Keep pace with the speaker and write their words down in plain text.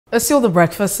It's still the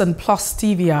breakfast and Plus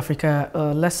TV Africa.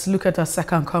 Let's look at our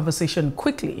second conversation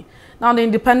quickly. Now, the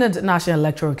Independent National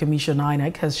Electoral Commission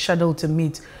 (INEC) has scheduled to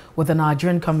meet with the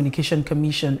Nigerian Communication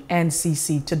Commission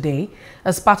 (NCC) today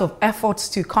as part of efforts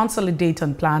to consolidate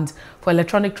and plan for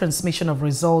electronic transmission of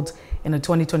results in the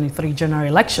 2023 general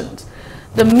elections.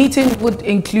 The meeting would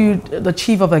include the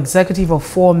chief of executive of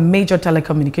 4 major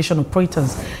telecommunication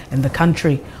operators in the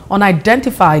country on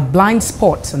identified blind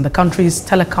spots in the country's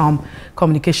telecom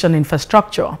communication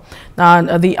infrastructure.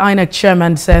 Now, the INEC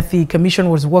chairman said the commission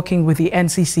was working with the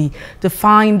NCC to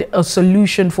find a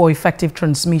solution for effective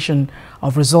transmission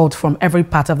of results from every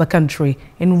part of the country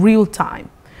in real time.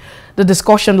 The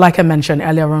discussion, like I mentioned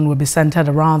earlier on, will be centered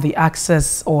around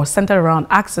access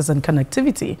and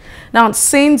connectivity. Now,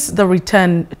 since the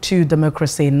return to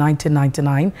democracy in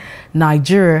 1999,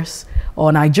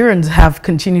 Nigerians have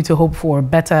continued to hope for a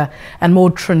better and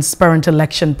more transparent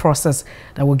election process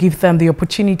that will give them the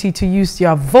opportunity to use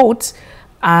their vote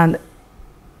and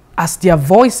as their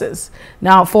voices.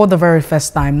 Now, for the very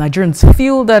first time, Nigerians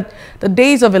feel that the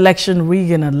days of election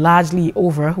rigging are largely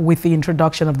over with the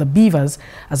introduction of the beavers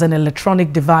as an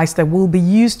electronic device that will be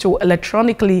used to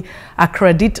electronically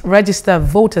accredit registered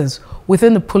voters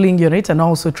within the polling unit and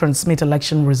also transmit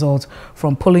election results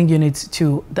from polling units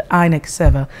to the INEC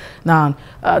server. Now,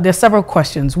 there are several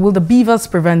questions. Will the beavers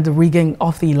prevent the rigging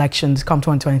of the elections come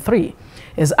 2023?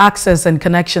 Is access and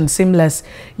connection seamless,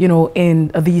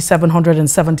 in the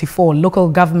 774 local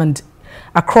government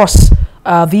across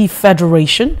the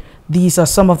federation? These are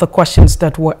some of the questions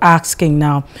that we're asking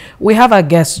now. We have our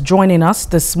guests joining us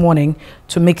this morning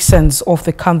to make sense of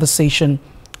the conversation.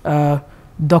 Dr.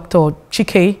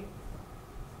 Chike.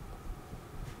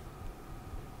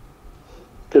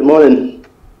 Good morning.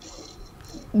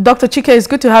 Dr. Chike, it's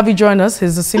good to have you join us.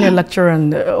 He's a senior lecturer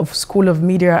of School of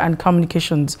Media and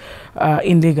Communications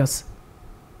in Lagos.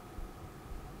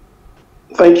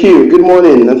 Thank you. Good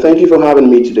morning, and thank you for having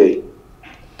me today.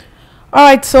 All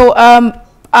right, so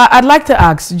I'd like to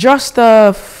ask, just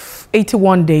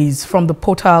 81 days from the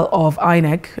portal of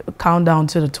INEC, countdown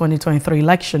to the 2023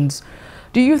 elections,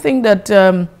 do you think that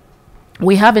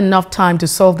we have enough time to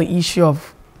solve the issue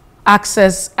of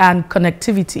access and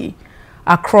connectivity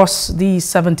across the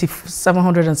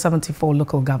 774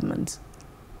 local governments?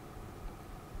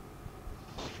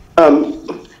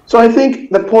 So I think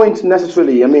the point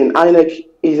necessarily, INEC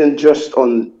isn't just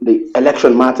on the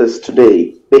election matters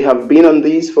today. They have been on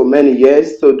these for many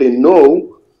years, so they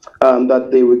know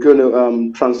that they were going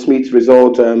to transmit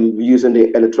results using the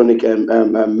electronic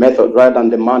method rather than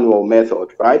the manual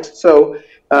method, right? So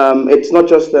it's not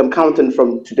just counting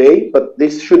from today, but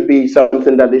this should be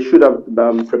something that they should have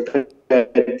prepared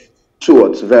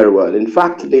towards very well. In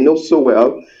fact, they know so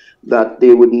well that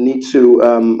they would need to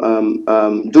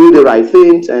do the right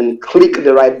things and click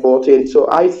the right button. So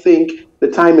I think the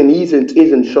timing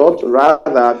isn't short.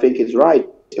 Rather, I think it's right.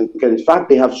 In fact,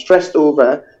 they have stressed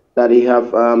over that they have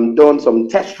done some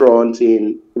test runs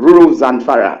in rural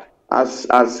Zamfara as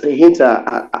hinter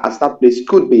as that place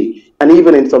could be, and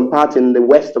even in some part in the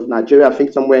west of Nigeria, I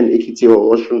think somewhere in Ekiti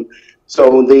or Osun.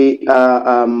 So they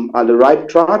are the right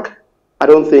track. I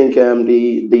don't think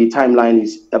the timeline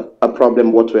is a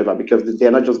problem whatsoever, because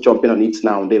they're not just jumping on it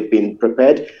now. They've been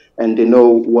prepared and they know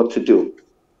what to do.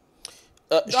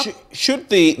 Should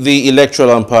the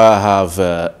electoral umpire have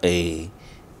a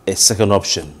second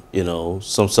option,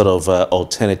 some sort of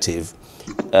alternative?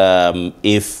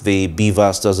 If the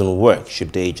beavers doesn't work,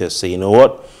 should they just say, you know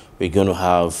what, we're going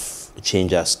to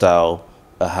change our style,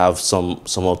 have some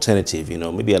alternative,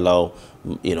 maybe allow,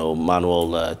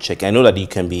 manual check. I know that you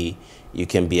can be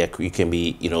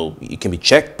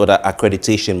checked, but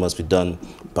accreditation must be done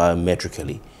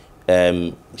biometrically.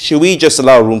 Should we just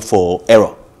allow room for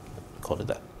error? Call it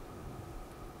that.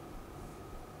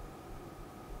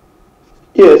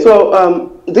 Yeah,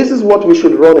 so this is what we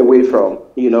should run away from,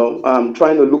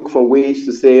 trying to look for ways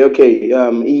to say, okay,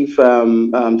 if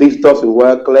this doesn't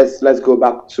work, let's go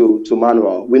back to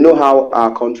manual. We know how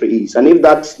our country is, and if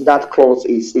that clause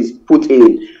is put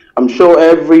in, I'm sure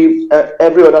every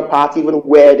other part, even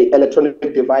where the electronic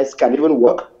device can even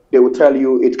work, they will tell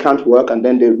you it can't work, and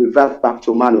then they revert back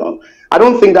to manual. I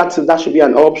don't think that should be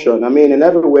an option. And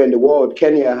everywhere in the world,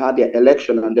 Kenya had their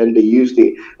election, and then they used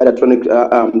the electronic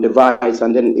device,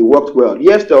 and then it worked well.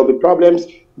 Yes, there will be problems,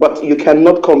 but you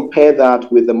cannot compare that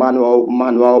with the manual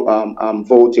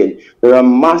voting. There are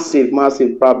massive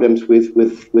problems with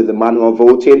the manual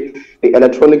voting. The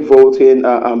electronic voting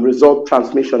result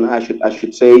transmission, I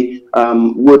should say,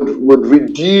 would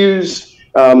reduce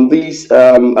these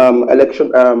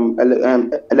election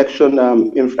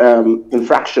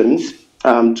infractions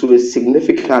to a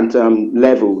significant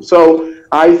level. So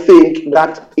I think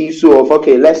that issue of,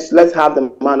 okay, let's have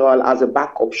the manual as a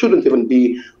backup shouldn't even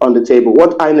be on the table.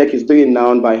 What INEC is doing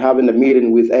now by having a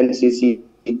meeting with NCC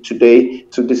today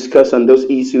to discuss on those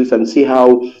issues and see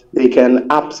how they can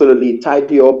absolutely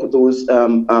tidy up those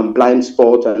blind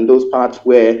spots and those parts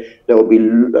where there will be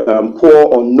poor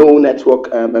or no network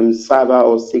server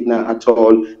or signal at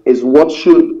all is what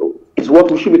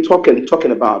we should be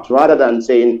talking about, rather than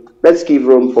saying let's give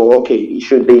room for, okay,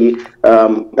 should the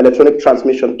electronic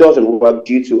transmission doesn't work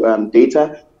due to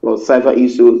data or server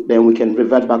issue, then we can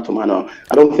revert back to manual.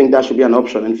 I don't think that should be an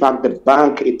option. In fact, the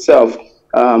bank itself,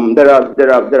 there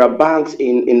are banks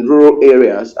in rural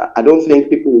areas. I don't think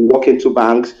people walk into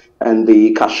banks and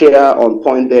the cashier on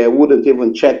point there wouldn't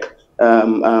even check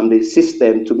the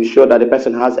system to be sure that the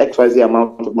person has XYZ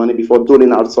amount of money before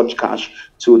doling out such cash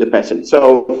to the person.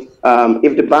 So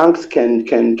if the banks can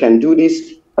do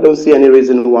this, I don't see any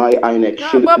reason why INEC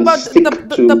shouldn't stick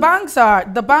to... The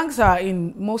banks are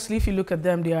in, mostly if you look at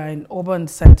them, they are in urban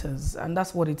centers, and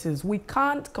that's what it is. We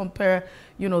can't compare,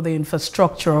 you know, the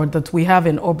infrastructure that we have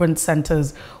in urban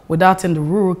centers with that in the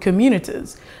rural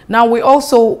communities. Now, we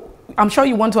also, I'm sure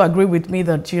you want to agree with me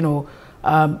that, you know,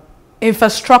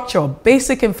 infrastructure,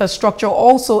 basic infrastructure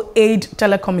also aid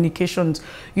telecommunications,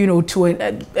 you know, to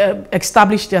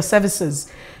establish their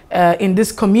services in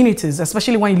these communities,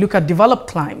 especially when you look at developed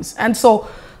climes. And so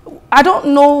I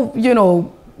don't know, you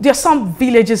know, there are some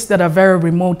villages that are very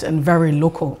remote and very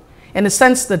local in the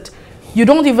sense that you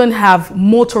don't even have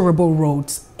motorable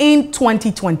roads in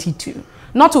 2022.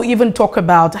 Not to even talk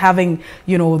about having,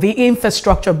 you know, the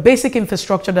infrastructure, basic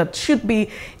infrastructure that should be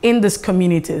in these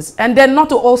communities. And then not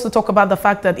to also talk about the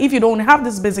fact that if you don't have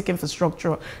this basic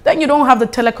infrastructure, then you don't have the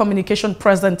telecommunication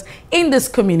present in this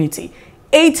community.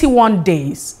 81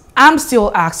 days. I'm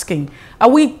still asking, are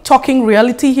we talking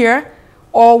reality here,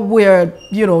 or we're,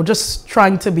 you know, just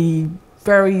trying to be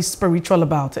very spiritual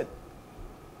about it?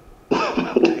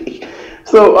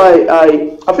 So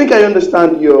I think I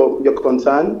understand your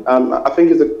concern. I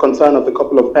think it's a concern of a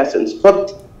couple of persons.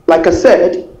 But like I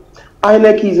said,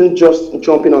 INEC isn't just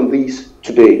jumping on these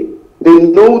today. They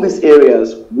know these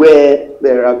areas where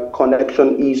there are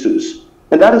connection issues.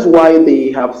 And that is why they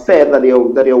have said that they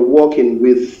are working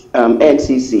with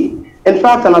NCC. In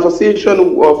fact, an association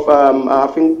of, I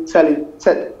think,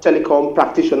 telecom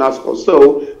practitioners or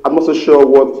so, I'm not so sure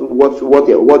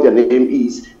what their name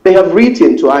is, they have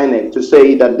written to INEC to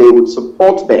say that they would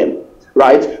support them,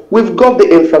 right? We've got the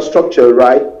infrastructure,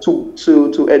 right,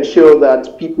 to ensure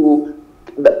that people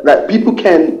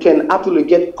can absolutely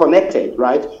get connected,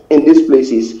 right, in these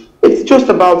places. It's just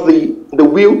about the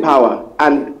willpower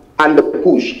and the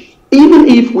push. Even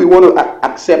if we want to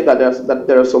accept that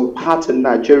there are some parts in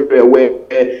Nigeria where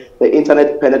the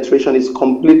internet penetration is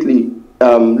completely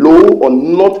low or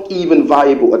not even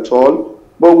viable at all,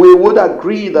 but we would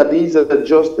agree that these are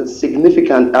just a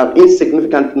significant,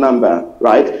 insignificant number,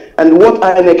 right? And what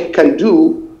INEC can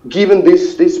do, given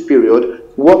this period,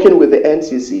 working with the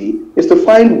NCC, is to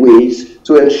find ways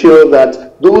to ensure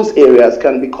that those areas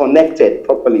can be connected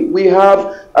properly. We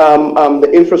have the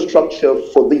infrastructure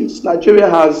for this. Nigeria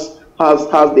has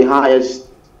the highest,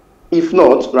 if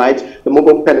not, right, the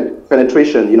mobile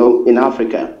penetration, you know, in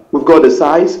Africa. We've got the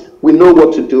size, we know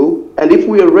what to do, and if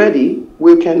we are ready,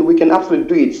 we can absolutely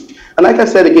do it. And like I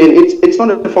said again, it's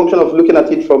not a function of looking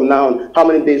at it from now, how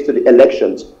many days to the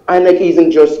elections. INEC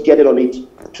isn't just getting on it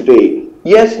today.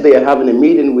 Yes, they are having a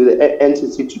meeting with the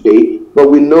NCC today, but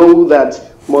we know that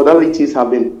modalities have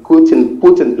been put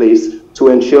in place to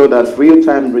ensure that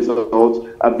real-time results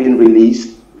are being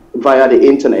released via the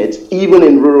internet, even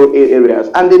in rural areas.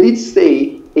 And they did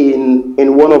say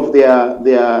in one of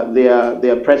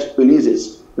their press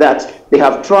releases that they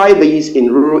have tried these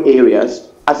in rural areas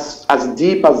as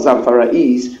deep as Zamfara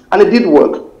is, and it did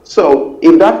work. So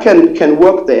if that can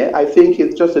work there, I think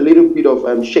it's just a little bit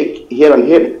of shake here and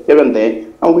there,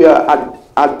 and we are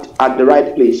at the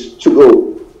right place to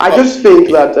go. I just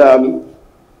think that.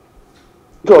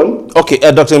 Go on. Okay,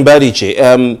 Dr. Mbadiche,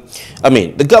 I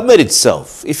mean, the government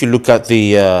itself, if you look at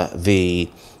the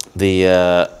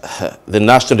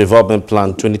National Development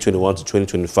Plan 2021 to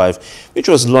 2025, which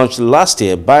was launched last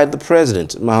year by the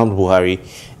President, Muhammadu Buhari,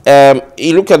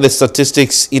 you look at the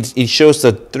statistics, it shows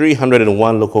that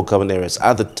 301 local government areas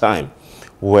at the time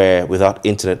were without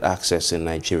internet access in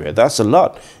Nigeria. That's a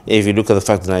lot. If you look at the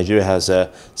fact that Nigeria has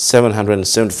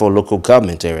 774 local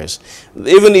government areas.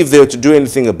 Even if they were to do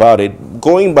anything about it,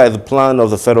 going by the plan of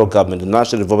the federal government, the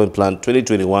National Development Plan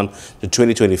 2021 to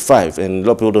 2025, and a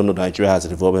lot of people don't know Nigeria has a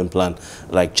development plan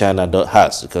like China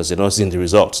has because they're not seeing the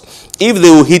results. If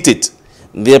they will hit it,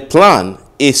 their plan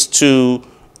is to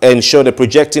ensure they're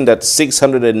projecting that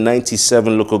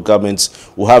 697 local governments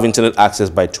will have internet access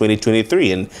by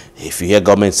 2023. And if you hear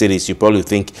government say this, you probably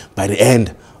think by the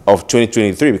end of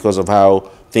 2023 because of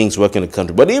how things work in the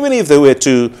country. But even if they were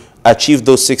to achieve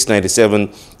those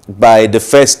 697 by the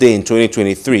first day in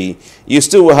 2023, you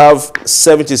still will have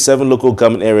 77 local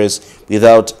government areas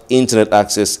without internet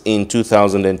access in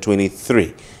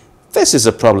 2023. This is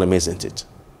a problem, isn't it?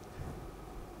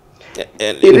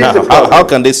 How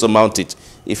can they surmount it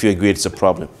if you agree it's a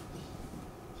problem?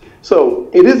 So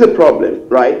it is a problem,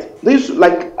 right? The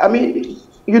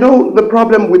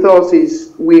problem with us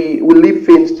is we leave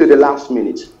things to the last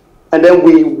minute, and then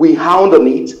we hound on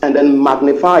it and then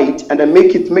magnify it and then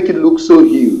make it look so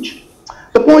huge.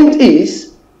 The point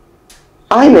is,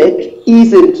 INEC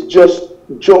isn't just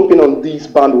jumping on this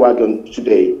bandwagon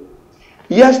today.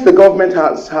 Yes, the government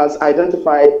has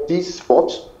identified these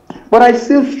spots, but I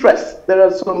still stress there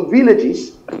are some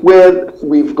villages where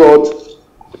we've got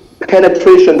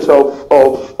penetrations of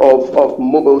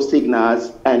mobile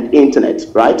signals and internet,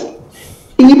 right?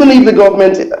 Even if the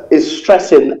government is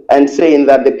stressing and saying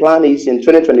that the plan is in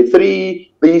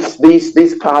 2023,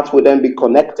 these parts will then be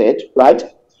connected, right?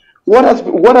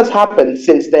 What has happened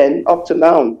since then up to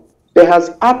now? There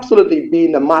has absolutely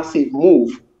been a massive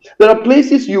move. There are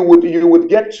places you would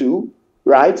get to,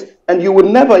 right? And you would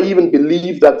never even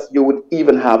believe that you would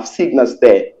even have signals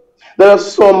there. There are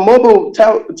some mobile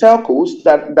telcos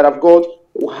that have got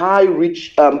high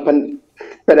reach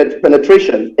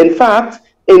penetration. In fact,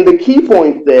 in the key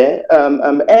point there,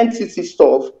 NCC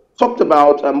stuff talked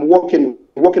about working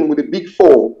with the big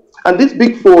four. And these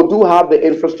big four do have the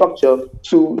infrastructure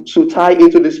to tie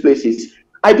into these places.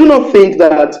 I do not think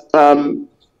that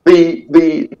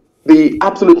the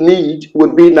absolute need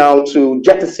would be now to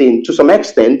jettison to some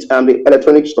extent the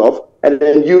electronic stuff and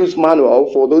then use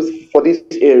manual for these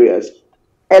areas.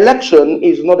 Election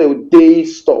is not a day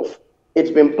stuff.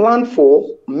 It's been planned for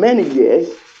many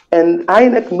years, and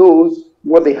INEC knows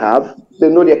what they have. They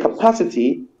know their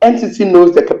capacity. NCC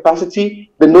knows their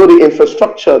capacity. They know the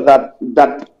infrastructure that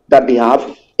they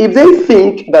have. If they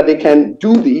think that they can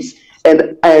do this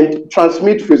and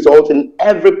transmit results in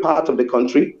every part of the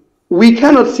country, we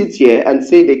cannot sit here and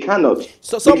say they cannot.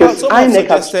 Someone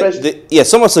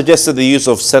suggested the use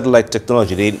of satellite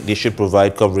technology. They should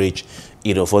provide coverage,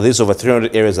 for these over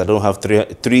 300 areas that don't have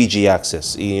 3G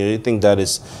access. You think that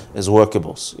is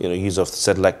workable? Use of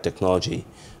satellite technology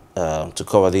to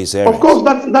cover these areas. Of course,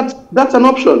 that's an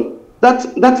option. That's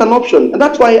an option, and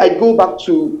that's why I go back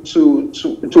to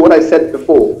what I said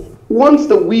before. Once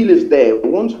the wheel is there,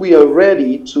 once we are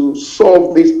ready to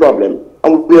solve this problem,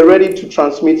 and we are ready to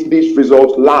transmit these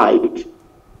results live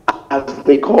as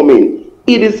they come in,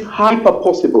 it is hyper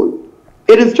possible.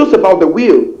 It is just about the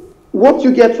will. What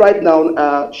you get right now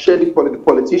are shady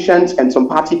politicians and some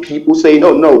party people saying,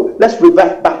 no, let's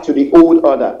revert back to the old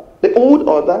order. The old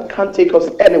order can't take us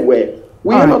anywhere.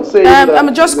 We are not saying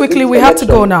that. Just quickly, we have to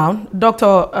go now. Dr.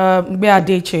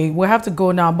 Beadeche, we have to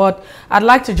go now, but I'd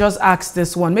like to just ask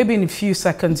this one, maybe in a few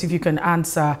seconds, if you can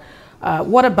answer.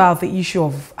 What about the issue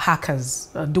of hackers?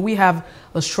 Do we have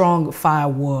a strong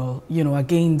firewall,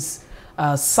 against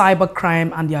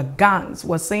cybercrime and their gangs?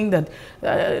 We're saying that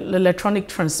electronic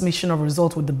transmission of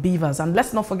results with the beavers, and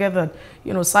let's not forget that,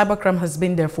 cybercrime has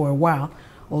been there for a while,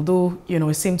 although,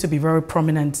 it seemed to be very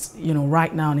prominent,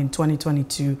 right now in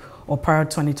 2022 or prior to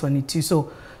 2022.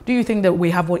 So do you think that we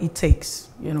have what it takes,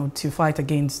 to fight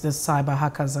against the cyber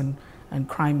hackers and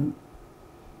crime?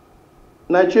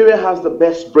 Nigeria has the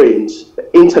best brains,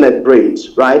 internet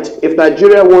brains, right? If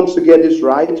Nigeria wants to get this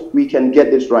right, we can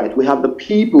get this right. We have the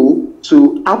people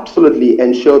to absolutely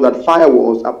ensure that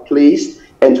firewalls are placed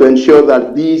and to ensure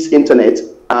that these internet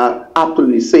are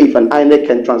absolutely safe and INEC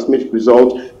can transmit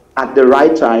results at the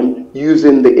right time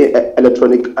using the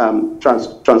electronic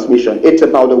transmission. It's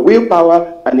about the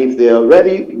willpower, and if they are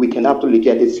ready, we can absolutely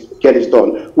get it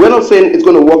done. We're not saying it's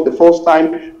going to work the first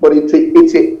time, but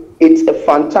it's a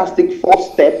fantastic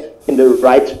first step in the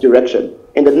right direction.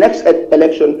 In the next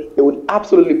election, they would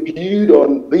absolutely build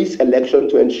on this election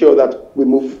to ensure that we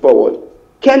move forward.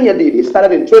 Kenya did. It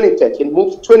started in 2013,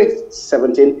 moved to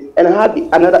 2017, and had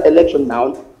another election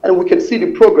now, and we can see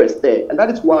the progress there. And that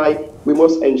is why we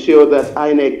must ensure that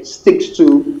INEC sticks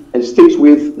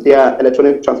with their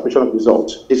electronic transmission of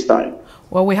results this time.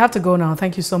 Well, we have to go now.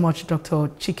 Thank you so much, Dr.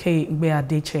 Chike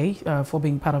Beadeche, for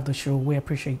being part of the show. We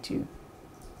appreciate you.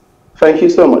 Thank you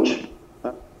so much.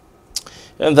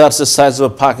 And that's the size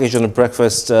of a package on the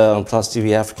breakfast on Plus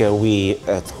TV Africa. We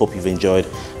hope you've enjoyed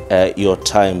your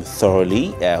time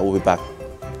thoroughly. We'll be back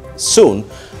soon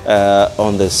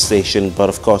on the station. But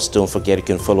of course, don't forget you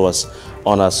can follow us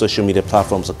on our social media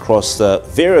platforms across the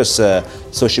various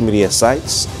social media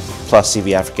sites, Plus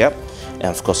TV Africa. And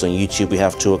of course on YouTube we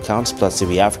have 2 accounts, Plus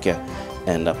TV Africa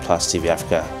and Plus TV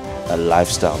Africa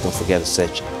Lifestyle. Don't forget to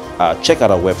check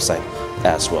out our website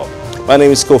as well. My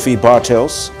name is Kofi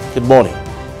Bartels. Good morning.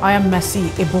 I am Messi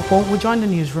Iboko. We join the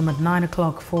newsroom at 9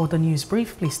 o'clock for the news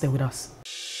brief. Please stay with us.